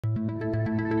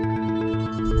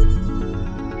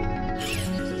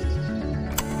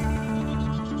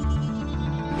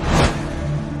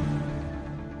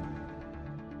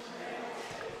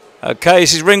Okay,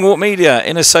 this is Ringwalk Media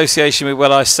in association with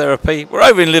Well Ice Therapy. We're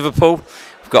over in Liverpool.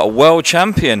 We've got a world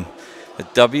champion,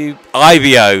 the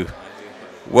IBO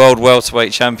World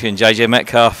Welterweight Champion, James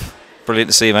Metcalf.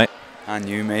 Brilliant to see you, mate. And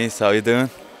you, mate, how you doing?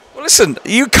 Well, listen,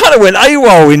 you kind of went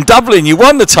AWOL in Dublin. You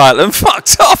won the title and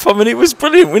fucked off. I mean, it was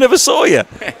brilliant. We never saw you.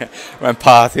 Went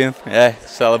partying, yeah,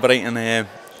 celebrating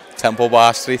Temple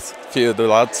Bar Street. A few of the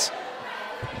lads.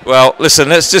 Well, listen,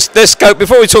 let's go,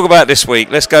 before we talk about this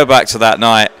week, let's go back to that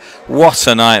night. What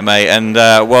a night, mate, and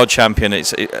world champion.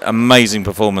 It's amazing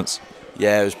performance.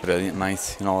 Yeah, it was a brilliant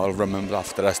night. You know, I'll remember that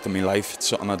for the rest of my life. It's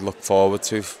something I'd looked forward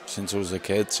to since I was a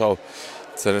kid, so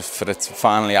for it to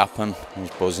finally happen, I was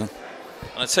buzzing.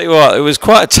 And I tell you what, it was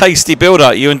quite a tasty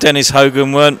build-up. You and Dennis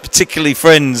Hogan weren't particularly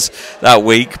friends that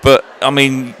week, but, I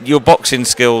mean, your boxing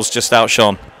skills just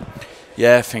outshone.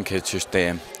 Yeah, I think it's just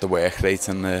the work rate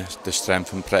and the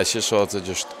strength and pressure sort of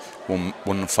just won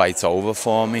the fight over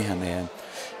for me, and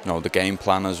you know, the game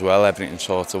plan as well, everything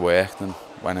sort of worked and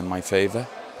went in my favour.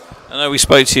 I know we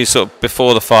spoke to you sort of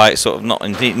before the fight, sort of not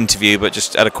in the interview, but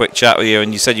just had a quick chat with you,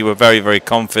 and you said you were very, very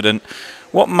confident.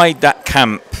 What made that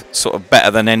camp sort of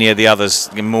better than any of the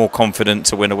others, more confident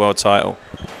to win a world title?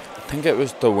 I think it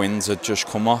was the wins had just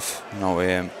come off. You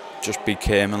know, just beat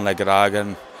Cayman, Linares,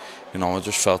 and you know, I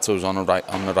just felt I was on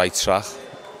the right track,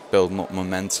 building up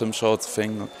momentum sort of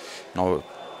thing. You know,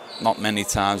 not many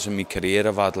times in my career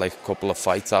I've had like a couple of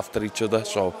fights after each other,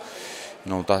 so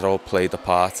you know, that all played a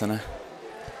part in it.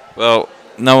 Well,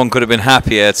 no one could have been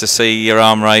happier to see your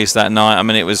arm raised that night. I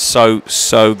mean, it was so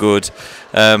good.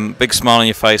 Big smile on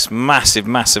your face,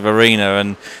 massive arena,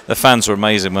 and the fans were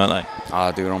amazing, weren't they?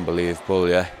 Ah, they were unbelievable,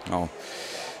 yeah. You know,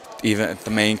 even at the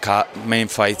main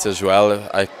fight as well,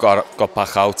 I got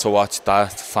back out to watch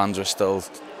that. The fans were still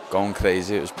going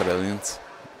crazy. It was brilliant.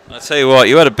 I tell you what,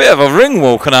 you had a bit of a ring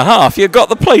walk and a half. You got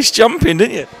the place jumping,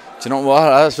 didn't you? Do you know what?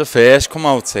 That's the first come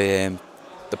out.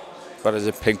 What is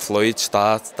it? Pink Floyd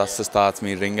start. That's the start of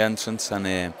my ring entrance,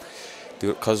 and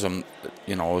because I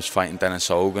was fighting Dennis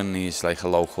Hogan. He's like a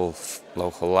local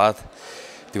lad.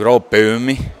 They were all booing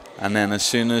me. And then as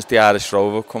soon as the Irish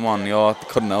Rover come on, you know, they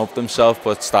couldn't help themselves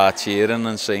but start cheering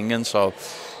and singing. So,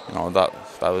 you know, that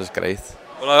was great.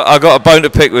 Well, I got a bone to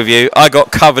pick with you. I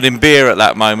got covered in beer at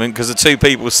that moment because the two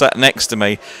people sat next to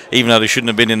me, even though they shouldn't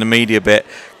have been in the media bit,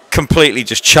 completely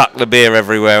just chucked the beer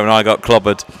everywhere, and I got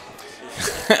clobbered.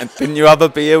 Didn't you have a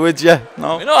beer with you?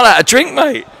 No. You're not allowed to drink,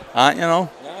 mate. Aren't you? No.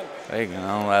 No. There you go.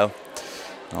 Well,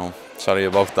 no. Sorry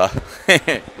about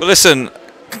that. Well, listen.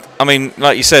 I mean,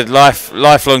 like you said,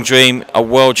 lifelong dream, a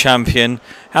world champion.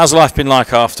 How's life been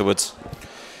like afterwards?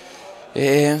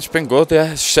 Yeah, it's been good,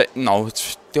 yeah. No,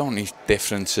 it's the only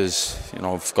difference is, you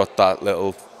know, I've got that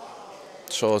little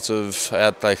sort of, I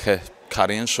had like a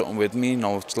carrying something with me, you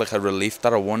know, it's like a relief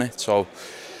that I won it. So,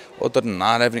 other than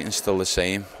that, everything's still the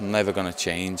same. I'm never going to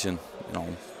change, and, you know,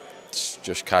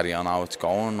 just carry on how it's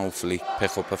going. Hopefully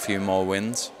pick up a few more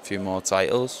wins, a few more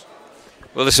titles.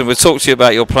 Well, listen, we'll talk to you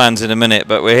about your plans in a minute,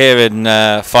 but we're here in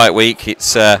fight week.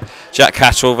 It's Jack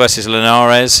Catterall versus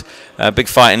Linares. Big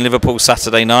fight in Liverpool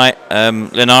Saturday night.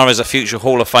 Linares, a future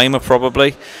Hall of Famer,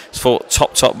 probably. He's fought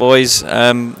top boys.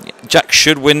 Jack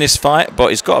should win this fight,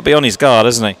 but he's got to be on his guard,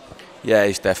 hasn't he? Yeah,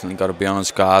 he's definitely got to be on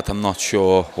his guard. I'm not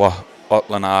sure what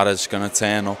Linares is going to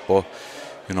turn up, but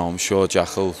you know, I'm sure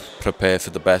Jack will prepare for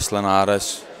the best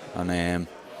Linares, and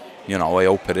you know, I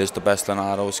hope it is the best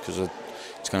Linares because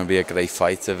it's going to be a great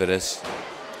fight if it is.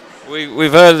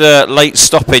 We've heard a late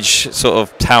stoppage sort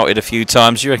of touted a few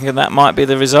times. Do you reckon that might be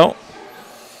the result?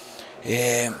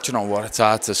 Yeah, do you know what? It's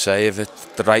hard to say.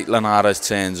 If the right Linares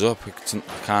turns up, I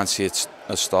can't see it's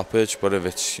a stoppage. But if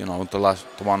it's, you know, the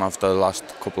one of the last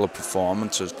couple of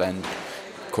performances, then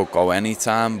it could go any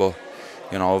time. But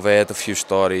you know, I've heard a few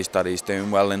stories that he's doing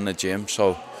well in the gym,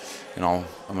 so you know,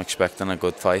 I'm expecting a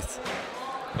good fight.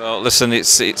 Well, listen,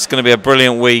 it's going to be a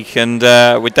brilliant week, and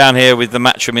we're down here with the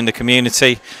Matchroom in the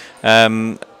community,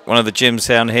 one of the gyms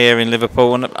down here in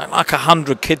Liverpool, and like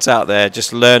 100 kids out there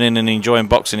just learning and enjoying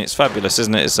boxing. It's fabulous,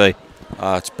 isn't it, to see?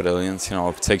 Ah, it's brilliant. You know,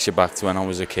 it takes you back to when I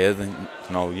was a kid, and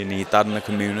you know, you need that in the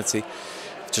community.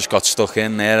 Just got stuck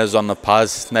in there, I was on the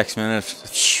pads, next minute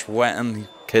sweating,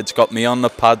 kids got me on the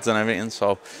pads and everything,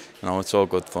 so you know, it's all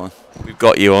good fun. We've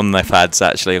got you on the pads,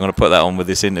 actually. I'm going to put that on with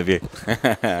this interview.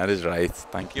 That is right.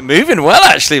 Thank you. You're moving well,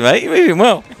 actually, mate. You're moving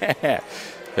well.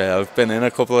 Yeah, I've been in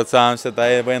a couple of times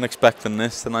today. I wasn't expecting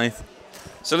this tonight.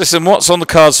 So, listen, what's on the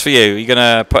cards for you? Are you going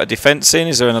to put a defence in?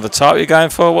 Is there another title you're going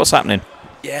for? What's happening?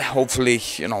 Yeah, hopefully,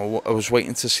 you know, I was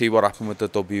waiting to see what happened with the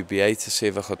WBA to see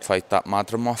if I could fight that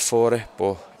Madrimov for it.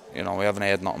 But, you know, we haven't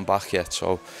heard nothing back yet.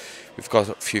 So, we've got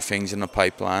a few things in the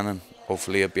pipeline, and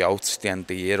hopefully it'll be out at the end of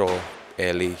the year or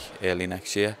early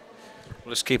next year. Well,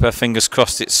 let's keep our fingers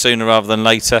crossed it's sooner rather than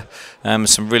later.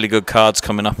 Some really good cards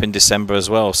coming up in December as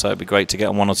well, so it'd be great to get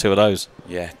on one or two of those.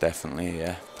 Yeah, definitely.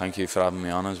 Yeah, thank you for having me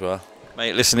on as well.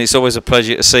 Mate, listen, it's always a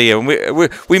pleasure to see you. And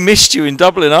we missed you in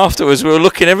Dublin afterwards. We were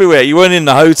looking everywhere. You weren't in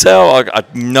the hotel. I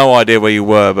had no idea where you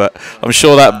were, but I'm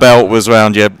sure that belt was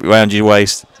round your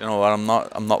waist. You know what?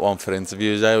 I'm not one for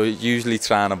interviews. I usually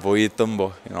try and avoid them,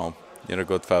 but you know, you're a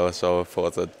good fella, so I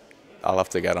thought I'll have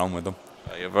to get on with them.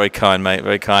 You're very kind, mate.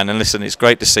 Very kind. And listen, it's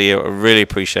great to see you. I really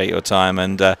appreciate your time,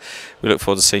 and we look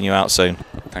forward to seeing you out soon.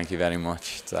 Thank you very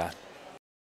much.